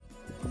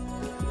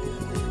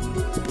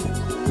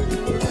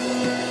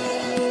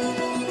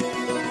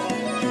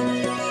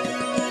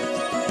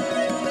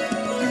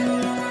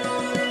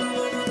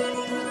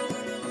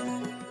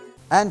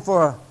And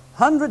for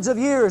hundreds of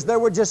years, there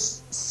were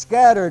just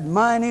scattered,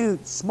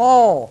 minute,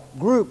 small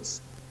groups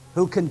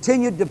who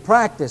continued to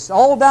practice.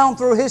 All down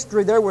through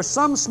history, there were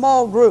some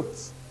small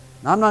groups.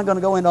 Now, I'm not going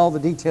to go into all the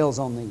details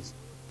on these,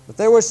 but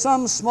there were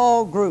some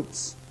small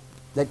groups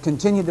that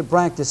continued to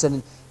practice.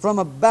 And from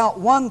about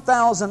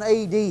 1000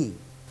 A.D.,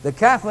 the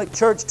Catholic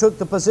Church took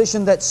the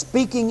position that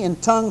speaking in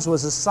tongues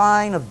was a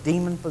sign of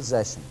demon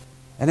possession.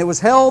 And it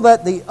was held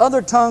that the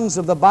other tongues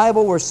of the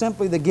Bible were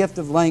simply the gift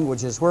of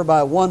languages,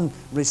 whereby one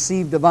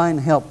received divine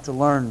help to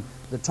learn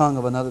the tongue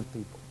of another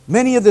people.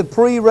 Many of the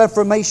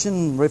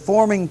pre-Reformation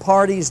reforming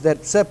parties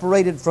that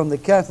separated from the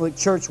Catholic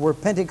Church were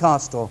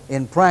Pentecostal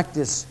in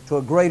practice to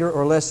a greater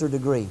or lesser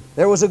degree.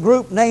 There was a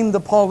group named the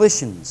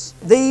Paulicians.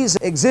 These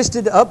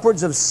existed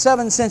upwards of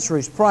 7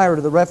 centuries prior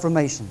to the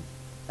Reformation.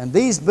 And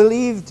these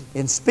believed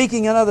in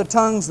speaking in other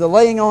tongues, the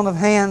laying on of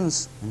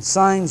hands, and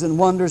signs and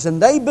wonders.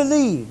 And they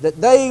believed that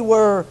they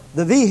were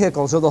the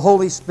vehicles of the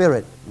Holy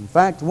Spirit. In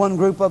fact, one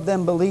group of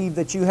them believed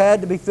that you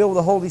had to be filled with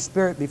the Holy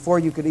Spirit before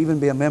you could even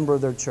be a member of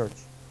their church.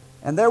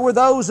 And there were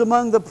those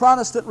among the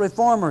Protestant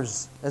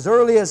reformers as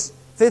early as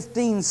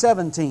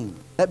 1517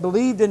 that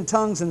believed in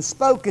tongues and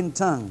spoke in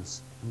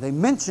tongues. And they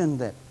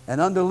mentioned it. And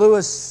under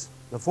Louis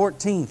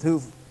XIV,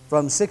 who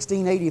from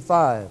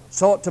 1685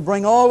 sought to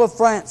bring all of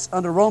France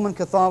under Roman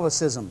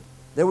Catholicism,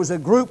 there was a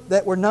group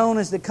that were known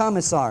as the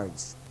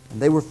Camisards,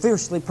 and they were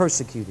fiercely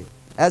persecuted.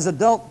 As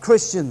adult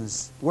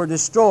Christians were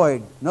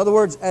destroyed, in other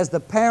words, as the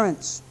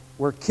parents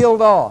were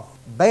killed off,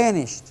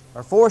 banished,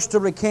 or forced to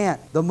recant,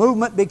 the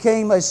movement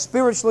became a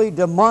spiritually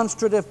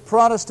demonstrative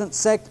Protestant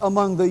sect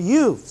among the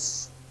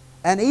youths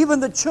and even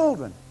the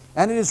children.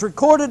 And it is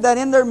recorded that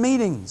in their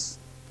meetings,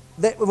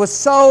 that it was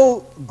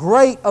so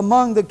great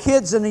among the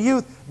kids and the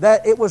youth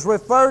that it was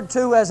referred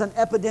to as an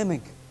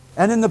epidemic.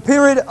 And in the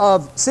period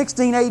of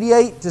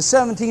 1688 to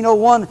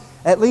 1701,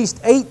 at least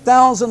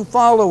 8,000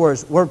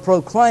 followers were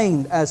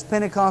proclaimed as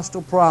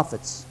Pentecostal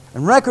prophets.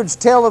 And records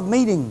tell of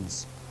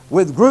meetings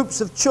with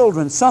groups of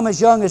children, some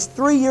as young as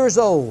 3 years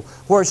old,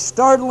 where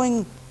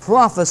startling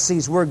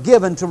prophecies were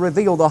given to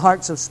reveal the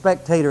hearts of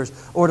spectators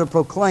or to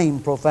proclaim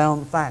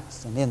profound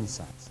facts and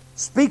insights.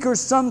 Speakers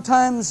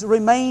sometimes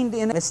remained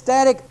in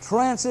ecstatic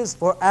trances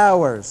for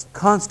hours,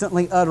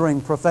 constantly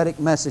uttering prophetic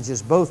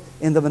messages, both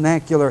in the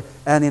vernacular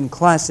and in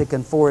classic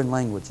and foreign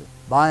languages.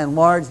 By and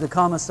large, the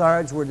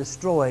Camisards were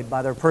destroyed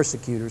by their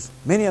persecutors.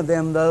 Many of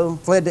them, though,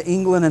 fled to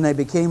England and they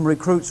became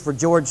recruits for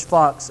George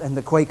Fox and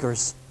the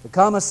Quakers. The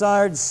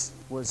Camisards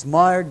was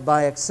marred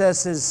by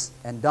excesses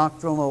and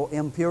doctrinal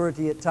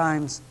impurity at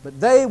times, but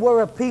they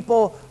were a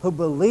people who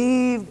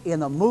believed in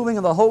the moving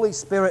of the Holy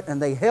Spirit,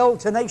 and they held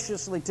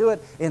tenaciously to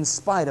it in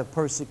spite of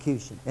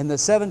persecution. In the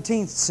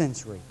 17th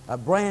century, a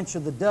branch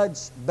of the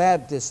Dutch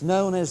Baptists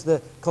known as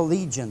the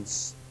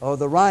Collegians or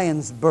the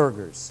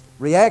Rynsburgers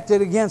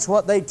reacted against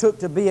what they took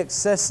to be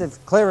excessive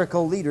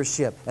clerical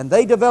leadership. And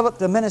they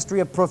developed a ministry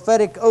of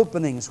prophetic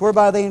openings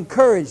whereby they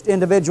encouraged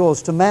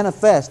individuals to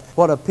manifest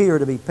what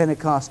appeared to be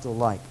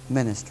Pentecostal-like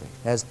ministry.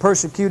 As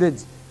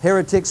persecuted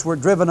heretics were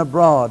driven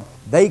abroad,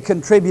 they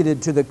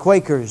contributed to the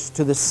Quakers,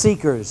 to the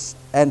Seekers,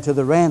 and to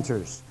the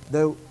Ranters.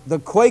 The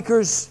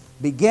Quakers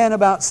began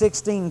about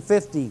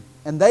 1650,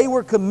 and they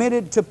were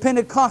committed to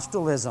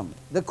Pentecostalism.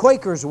 The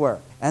Quakers were.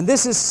 And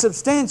this is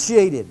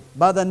substantiated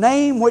by the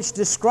name which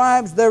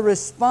describes their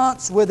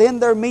response within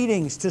their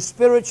meetings to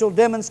spiritual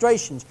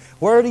demonstrations.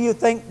 Where do you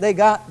think they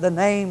got the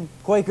name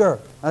Quaker?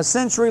 A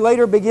century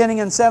later, beginning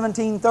in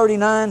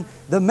 1739,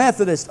 the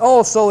Methodists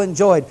also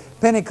enjoyed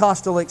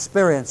Pentecostal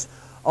experience,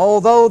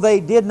 although they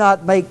did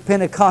not make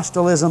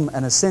Pentecostalism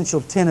an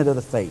essential tenet of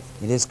the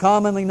faith. It is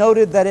commonly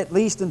noted that at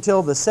least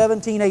until the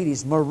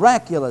 1780s,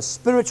 miraculous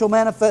spiritual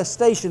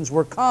manifestations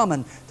were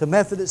common to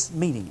Methodist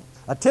meetings.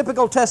 A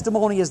typical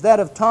testimony is that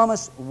of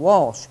Thomas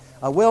Walsh,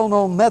 a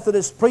well-known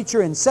Methodist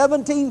preacher. In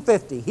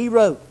 1750, he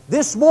wrote,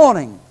 "This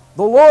morning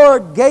the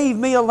Lord gave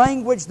me a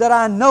language that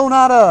I know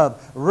not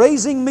of,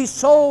 raising me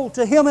soul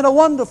to Him in a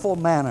wonderful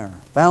manner."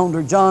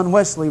 Founder John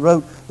Wesley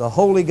wrote, "The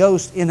Holy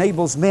Ghost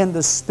enables men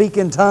to speak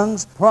in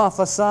tongues,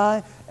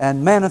 prophesy,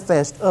 and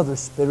manifest other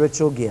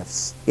spiritual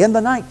gifts." In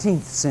the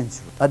 19th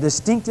century, a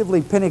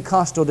distinctively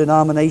Pentecostal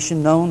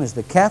denomination known as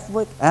the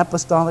Catholic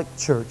Apostolic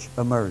Church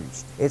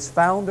emerged. Its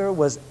founder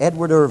was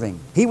Edward Irving.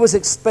 He was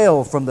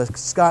expelled from the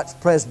Scotch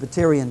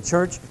Presbyterian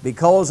Church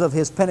because of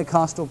his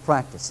Pentecostal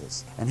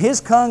practices. And his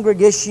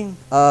congregation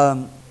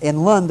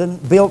in London,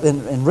 built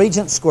in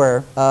Regent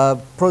Square,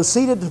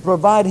 proceeded to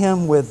provide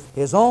him with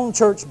his own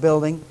church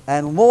building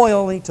and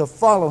loyally to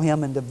follow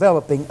him in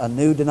developing a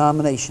new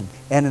denomination.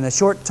 And in a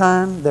short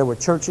time, there were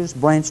churches,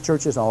 branch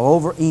churches all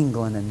over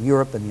England and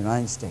Europe and the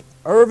United States.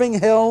 Irving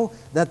held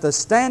that the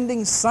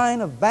standing sign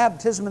of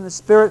baptism in the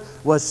Spirit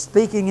was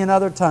speaking in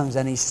other tongues,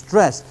 and he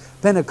stressed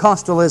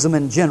Pentecostalism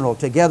in general,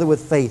 together with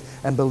faith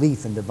and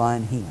belief in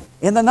divine healing.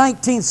 In the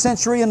 19th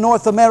century in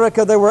North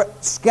America, there were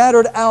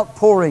scattered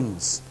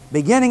outpourings.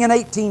 Beginning in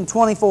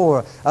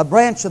 1824, a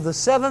branch of the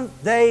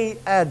Seventh-day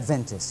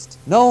Adventist,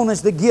 known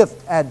as the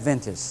Gift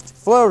Adventist,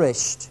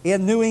 flourished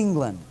in New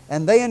England,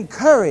 and they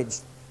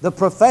encouraged the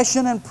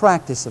profession and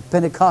practice of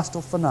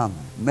Pentecostal phenomena.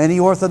 Many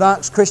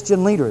Orthodox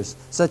Christian leaders,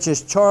 such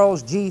as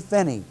Charles G.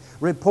 Finney,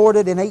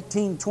 reported in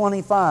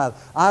 1825,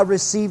 "I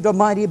received a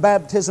mighty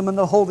baptism in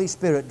the Holy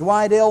Spirit."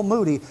 Dwight L.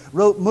 Moody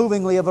wrote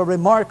movingly of a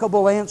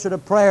remarkable answer to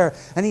prayer,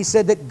 and he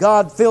said that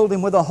God filled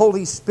him with the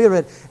Holy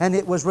Spirit, and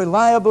it was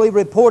reliably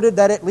reported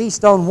that at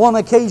least on one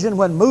occasion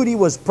when Moody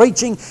was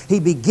preaching, he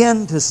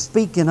began to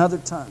speak in other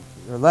tongues.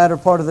 In the latter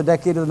part of the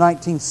decade of the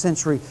 19th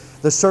century,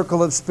 the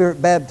circle of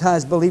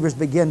Spirit-baptized believers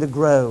began to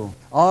grow.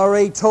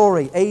 R.A.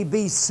 Torrey,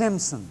 A.B.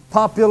 Simpson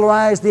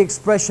popularized the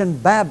expression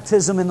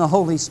baptism in the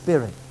Holy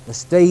Spirit. The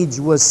stage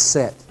was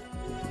set.